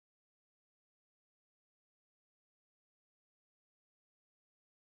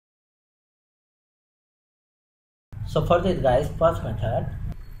So for this guys, first method,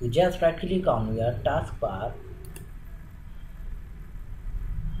 you just right click on your taskbar,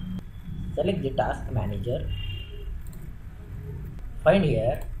 select the task manager, find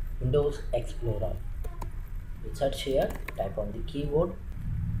here Windows Explorer. You search here, type on the keyboard,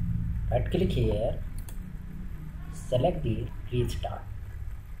 right click here, select the restart.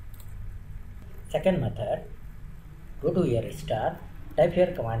 Second method, go to your restart, type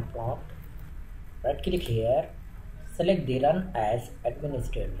here command prompt, right click here, select the run as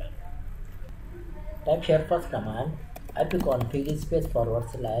administrator. Type here first command ipconfig space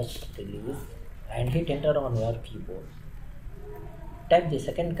 /release and hit enter on your keyboard. Type the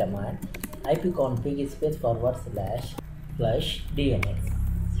second command ipconfig space /flush DNS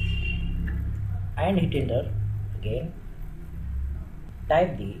and hit enter again.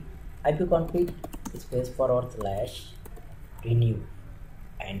 Type the ipconfig space /renew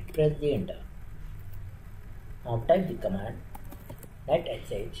and press the enter. Now type the command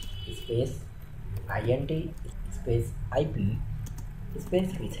netsh space int space ip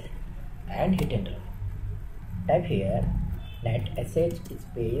space reset and hit enter. Type here netsh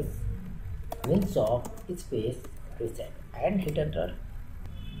space winsoft space reset and hit enter.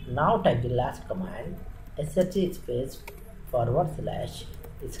 Now type the last command sh space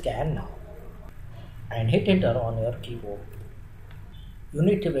 /scan now and hit enter on your keyboard. You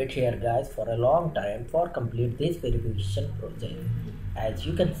need to wait here guys for a long time for complete this verification process. As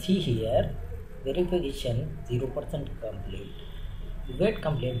you can see here, verification 0% complete. You wait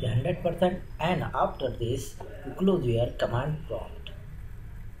complete the 100% and after this you close your command prompt.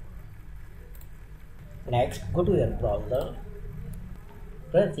 Next, go to your browser,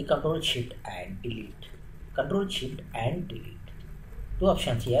 press the Ctrl Shift and delete. Ctrl Shift and delete. Two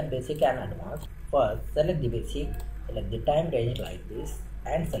options here, basic and advanced. First, select the basic, select the time range like this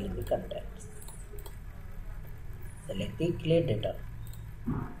and select the contents. Select the clear data.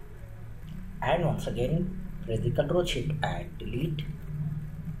 And once again, press the Ctrl Shift and delete.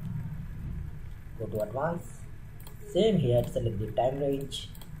 Go to advanced. Same here, select the time range,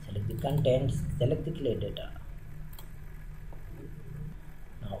 select the contents, select the clear data.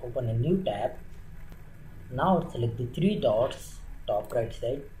 Now open a new tab. Now select the three dots, top right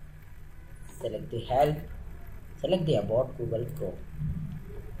side. Select the help, select the about Google Chrome.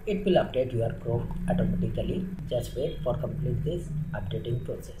 It will update your Chrome automatically. Just wait for complete this updating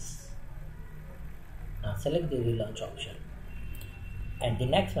process. Now select the relaunch option. And the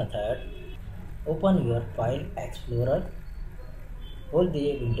next method, open your File Explorer, hold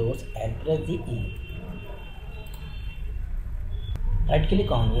the Windows and press the E. Right click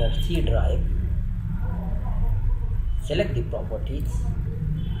on your C drive, select the properties,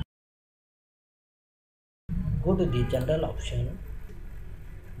 go to the general option,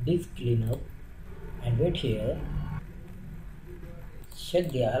 disk cleanup and wait here, check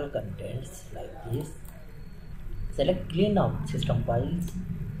the all contents like this, select clean out system files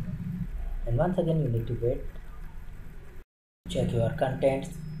and once again you need to wait, check your contents,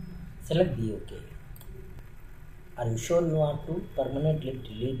 select the OK. Are you sure you want to permanently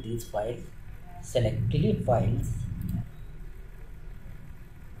delete these files? Select delete files.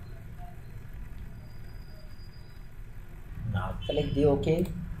 Now select the OK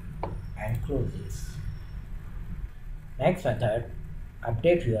and close this. Next method,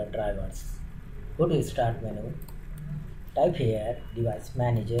 update your drivers. Go to start menu, type here device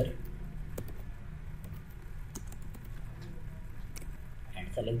manager and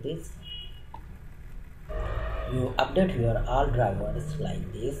select this. You update your all drivers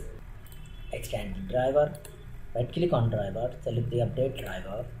like this. Extend the driver, right click on driver, select the update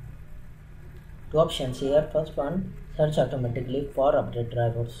driver. Two options here, first one, search automatically for update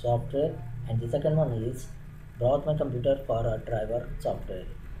driver software and the second one is browse my computer for a driver software.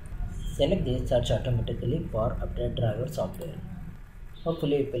 Select this search automatically for update driver software.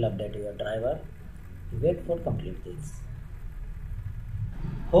 Hopefully it will update your driver. Wait for complete this.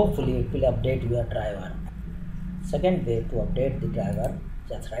 Hopefully it will update your driver. Second way to update the driver,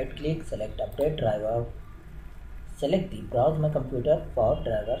 just right click, select update driver, select the browse my computer for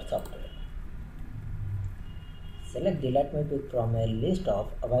driver software. Select the let me pick from a list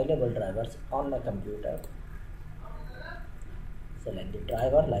of available drivers on my computer. Select the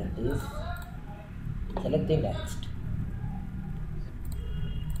driver like this, select the next.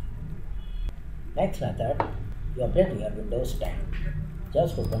 Next method, you update your Windows 10.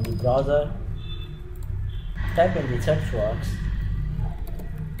 Just open the browser, type in the search box,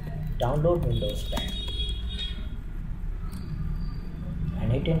 download Windows 10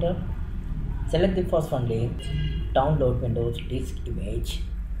 and hit enter. Select the first one link, download Windows disk image.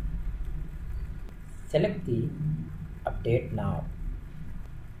 Select the update now.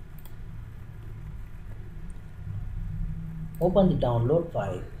 Open the download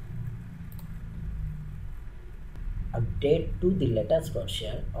file. Update to the latest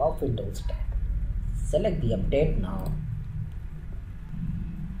version of Windows 10. Select the update now.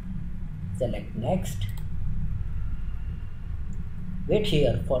 Select next. Wait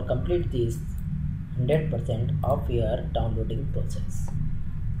here for complete this 100% of your downloading process.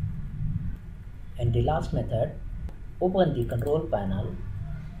 And the last method, open the control panel.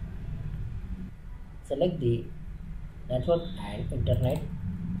 Select the network and internet.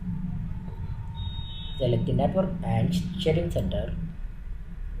 Select the network and sharing center.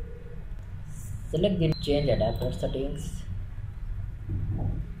 Select the change adapter settings.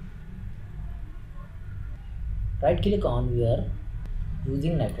 Right click on your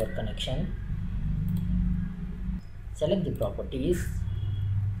using network connection. Select the properties.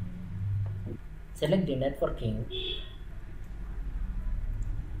 Select the networking.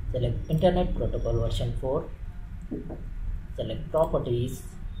 Select internet protocol version 4. Select properties.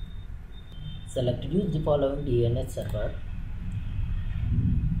 Select use the following DNS server.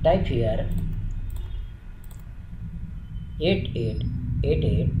 Type here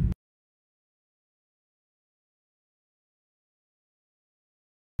 8888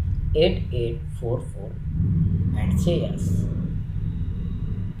 8844 and say yes.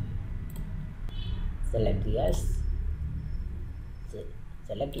 Select yes.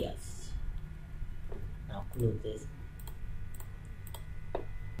 Select yes. Now close this.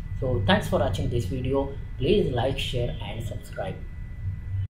 So thanks for watching this video. Please like, share and subscribe.